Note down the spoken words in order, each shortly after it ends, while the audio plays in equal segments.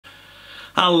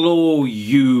Hello,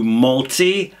 you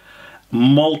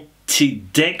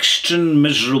multidextrin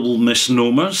miserable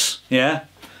misnomers. Yeah,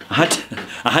 I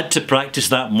had to practice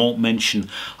that malt mention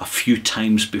a few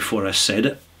times before I said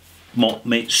it, malt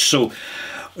mates. So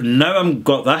now I've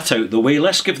got that out the way,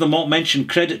 let's give the malt mention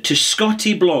credit to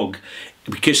Scotty Blog,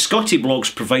 because Scotty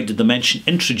Blogs provided the mention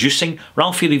introducing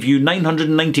Ralfy Review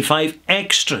 995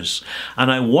 Extras.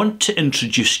 And I want to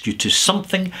introduce you to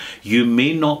something you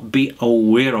may not be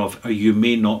aware of, or you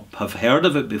may not have heard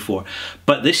of it before.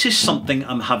 But this is something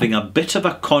I'm having a bit of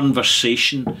a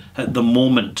conversation at the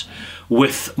moment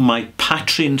with my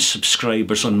Patreon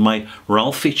subscribers on my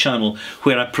Ralfy channel,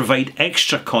 where I provide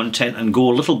extra content and go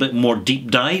a little bit more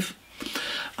deep dive.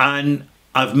 And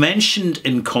I've mentioned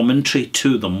in commentary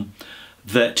to them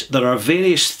that there are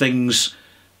various things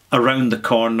around the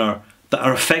corner that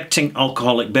are affecting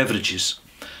alcoholic beverages,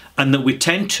 and that we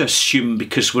tend to assume,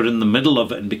 because we're in the middle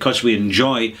of it and because we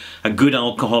enjoy a good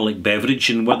alcoholic beverage,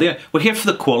 and we're here for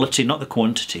the quality, not the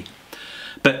quantity.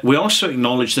 But we also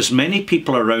acknowledge there's many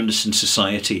people around us in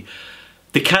society,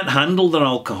 they can't handle their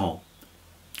alcohol.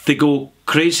 They go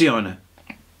crazy on it.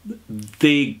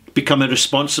 They become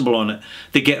irresponsible on it.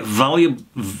 They get violent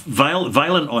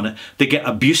on it. They get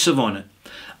abusive on it.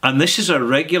 And this is a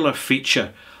regular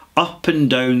feature up and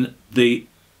down the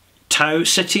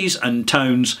cities and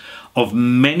towns of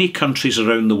many countries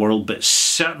around the world, but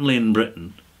certainly in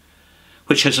Britain,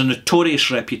 which has a notorious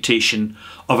reputation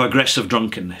of aggressive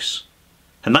drunkenness.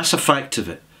 And that's a fact of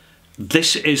it.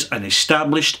 This is an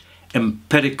established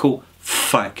empirical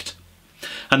fact.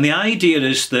 And the idea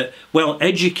is that, well,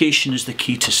 education is the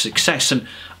key to success. And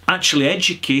actually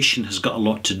education has got a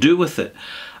lot to do with it,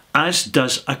 as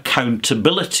does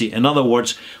accountability. In other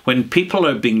words, when people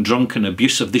are being drunk and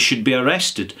abusive, they should be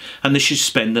arrested and they should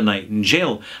spend the night in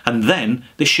jail. And then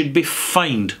they should be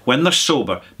fined when they're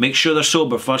sober. Make sure they're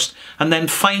sober first and then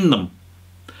fine them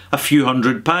a few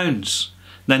 £100.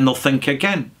 Then they'll think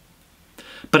again.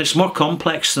 But it's more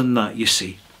complex than that, you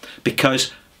see,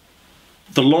 because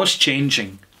the law's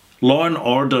changing. Law and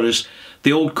order is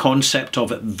the old concept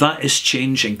of it. That is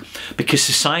changing because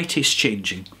society is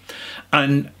changing.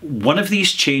 And one of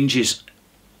these changes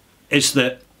is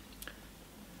that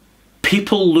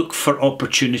people look for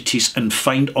opportunities and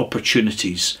find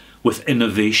opportunities with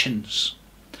innovations.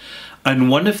 And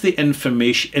one of the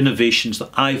innovations that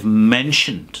I've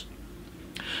mentioned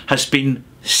has been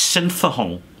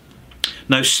synthahol.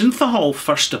 Now, synthahol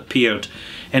first appeared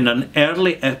in an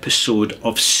early episode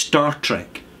of Star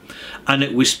Trek, and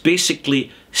it was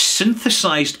basically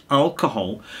synthesized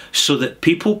alcohol so that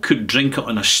people could drink it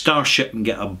on a starship and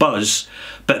get a buzz,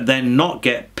 but then not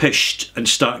get pished and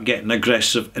start getting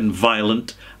aggressive and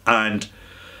violent and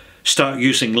start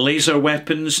using laser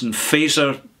weapons and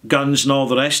phaser guns and all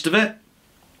the rest of it.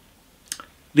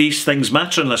 These things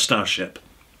matter in a starship,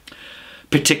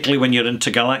 particularly when you're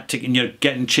intergalactic and you're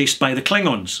getting chased by the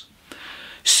Klingons.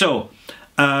 So,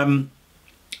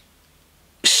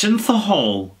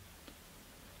 synthahol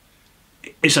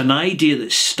is an idea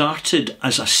that started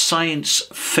as a science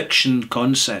fiction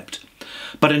concept,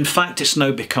 but in fact it's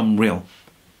now become real.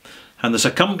 And there's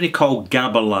a company called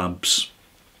GABA Labs,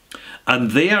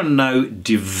 and they are now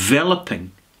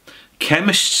developing,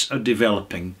 chemists are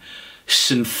developing,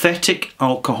 synthetic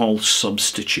alcohol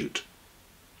substitute.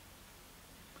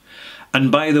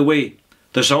 And by the way,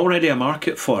 there's already a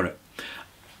market for it,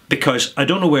 because I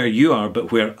don't know where you are,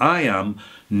 but where I am,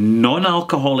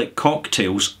 non-alcoholic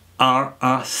cocktails are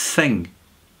a thing.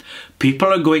 People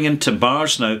are going into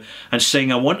bars now and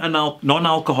saying, I want a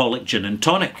non-alcoholic gin and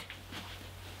tonic.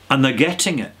 And they're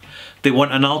getting it. They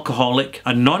want a non-alcoholic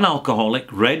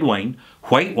red wine,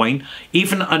 white wine,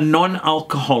 even a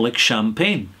non-alcoholic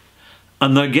champagne.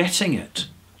 And they're getting it.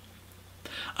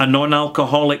 A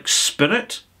non-alcoholic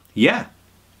spirit? Yeah.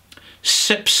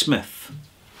 Sipsmith.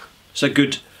 It's a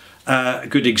good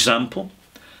example.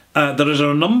 There is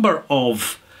a number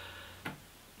of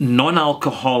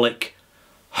non-alcoholic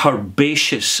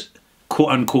herbaceous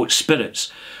quote-unquote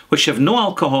spirits which have no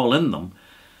alcohol in them,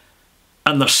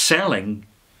 and they're selling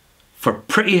for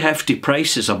pretty hefty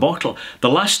prices a bottle. The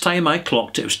last time I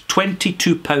clocked it was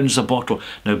 £22 a bottle.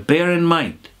 Now bear in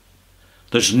mind,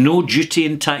 there's no duty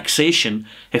and taxation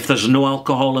if there's no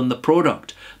alcohol in the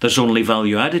product. There's only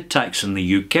value added tax in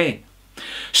the UK.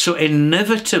 So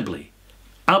inevitably,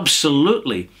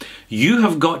 absolutely, you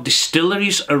have got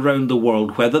distilleries around the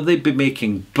world, whether they be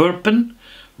making bourbon,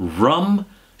 rum,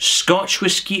 Scotch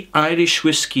whisky, Irish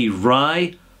whisky,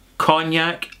 rye,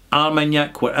 cognac,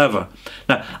 Armagnac, whatever.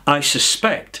 Now, I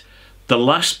suspect the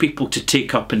last people to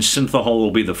take up in synthahol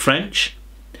will be the French,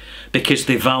 because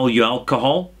they value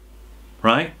alcohol,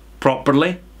 right,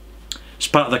 properly. It's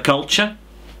part of the culture.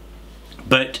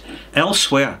 But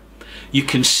elsewhere, you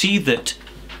can see that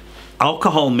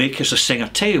alcohol makers are saying, I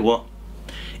tell you what,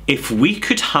 if we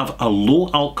could have a low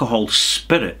alcohol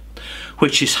spirit,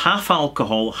 which is half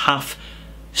alcohol, half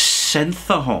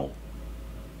synthahol,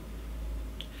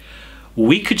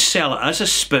 we could sell it as a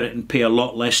spirit and pay a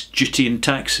lot less duty and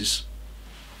taxes.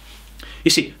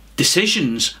 You see,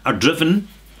 decisions are driven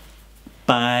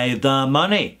by the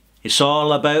money. It's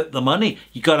all about the money.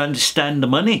 You got to understand the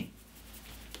money.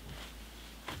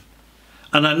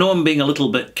 And I know I'm being a little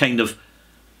bit kind of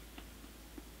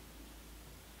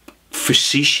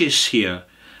facetious here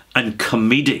and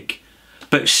comedic,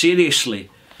 but seriously,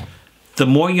 the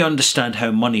more you understand how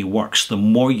money works, the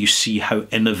more you see how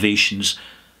innovations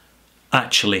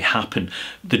actually happen.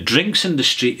 The drinks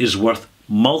industry is worth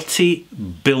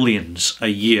multi-billions a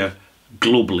year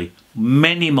globally.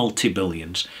 Many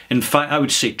multi-billions. In fact, I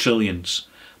would say trillions.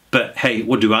 But hey,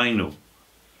 what do I know?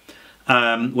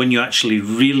 When you actually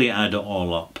really add it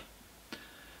all up.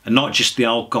 And not just the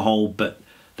alcohol, but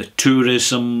the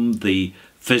tourism, the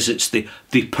visits, the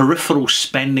peripheral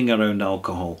spending around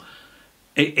alcohol.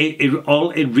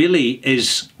 It really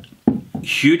is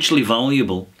hugely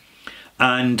valuable.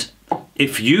 And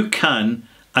if you can,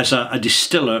 as a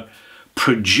distiller,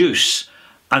 produce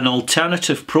an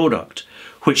alternative product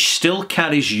which still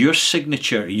carries your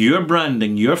signature, your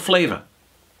branding, your flavour,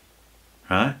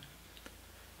 right?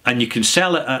 And you can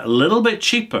sell it at a little bit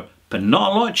cheaper, but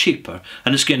not a lot cheaper,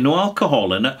 and it's got no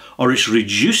alcohol in it, or it's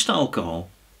reduced alcohol.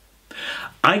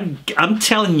 I'm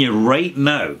telling you right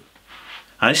now,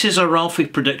 this is a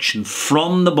Ralfy prediction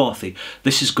from the bothy,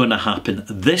 this is going to happen.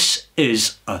 This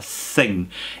is a thing.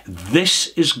 This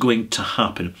is going to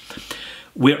happen.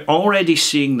 We're already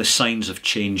seeing the signs of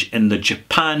change in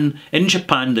Japan. In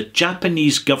Japan, the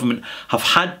Japanese government have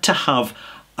had to have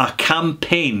a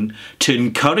campaign to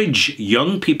encourage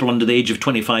young people under the age of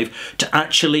 25 to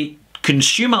actually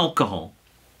consume alcohol.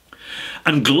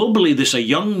 And globally, there's a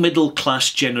young middle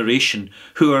class generation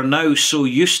who are now so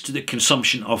used to the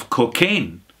consumption of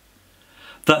cocaine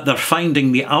that they're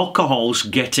finding the alcohol's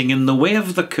getting in the way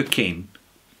of the cocaine.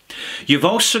 You've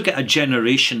also got a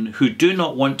generation who do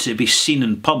not want to be seen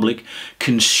in public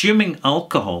consuming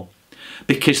alcohol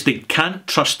because they can't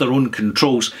trust their own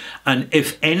controls, and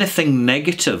if anything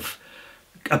negative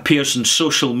appears in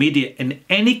social media in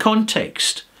any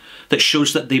context that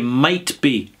shows that they might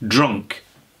be drunk,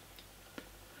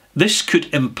 this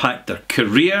could impact their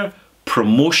career,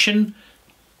 promotion,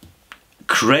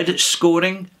 credit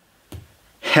scoring,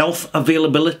 health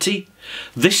availability.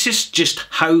 This is just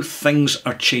how things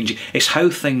are changing. It's how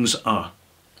things are.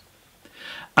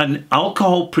 And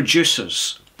alcohol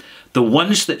producers, the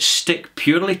ones that stick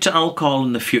purely to alcohol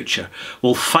in the future,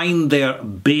 will find their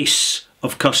base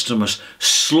of customers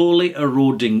slowly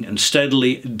eroding and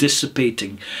steadily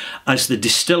dissipating as the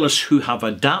distillers who have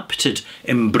adapted,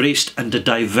 embraced and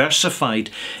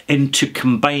diversified into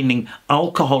combining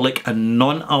alcoholic and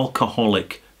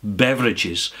non-alcoholic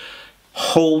beverages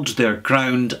hold their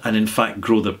ground and in fact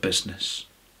grow their business.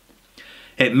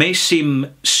 It may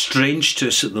seem strange to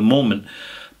us at the moment,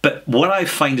 but what I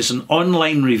find as an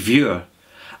online reviewer,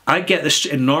 I get this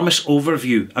enormous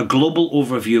overview, a global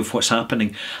overview of what's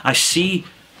happening. I see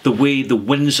the way the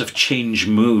winds of change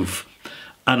move.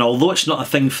 And although it's not a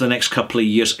thing for the next couple of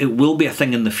years, it will be a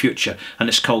thing in the future. And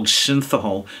it's called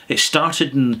synthahol. It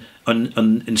started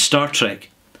in Star Trek,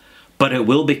 but it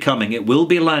will be coming. It will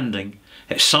be landing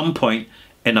at some point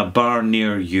in a bar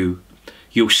near you.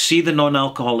 You'll see the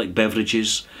non-alcoholic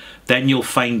beverages. Then you'll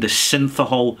find the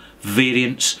synthahol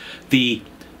variants, the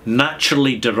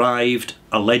naturally derived,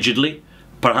 allegedly,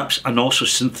 perhaps, and also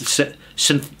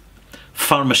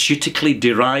pharmaceutically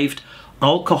derived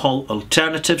alcohol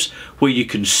alternatives where you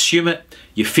consume it,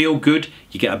 you feel good,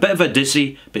 you get a bit of a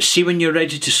dizzy, but see when you're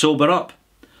ready to sober up.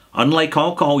 Unlike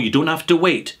alcohol, you don't have to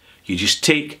wait. You just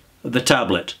take the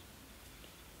tablet.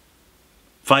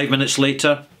 5 minutes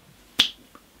later,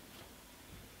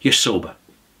 you're sober.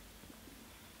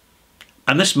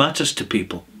 And this matters to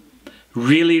people.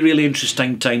 Really, really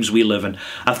interesting times we live in.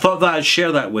 I thought that I'd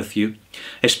share that with you.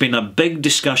 It's been a big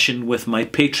discussion with my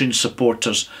Patreon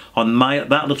supporters on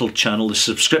that little channel, the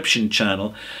subscription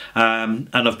channel. And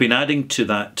I've been adding to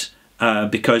that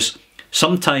because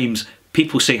sometimes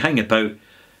people say, hang about,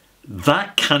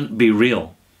 that can't be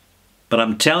real. But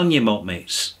I'm telling you, malt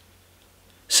mates,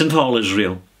 synthahol is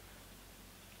real.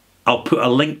 I'll put a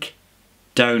link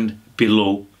down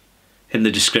below in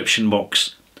the description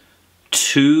box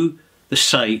to the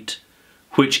site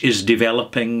which is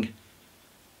developing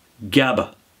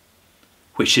GABA,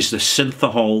 which is the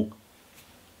synthahol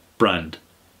brand.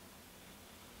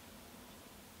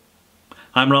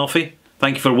 I'm Ralfy.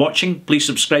 Thank you for watching. Please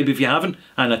subscribe if you haven't.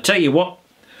 And I tell you what,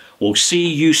 we'll see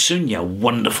you soon, you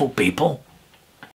wonderful people.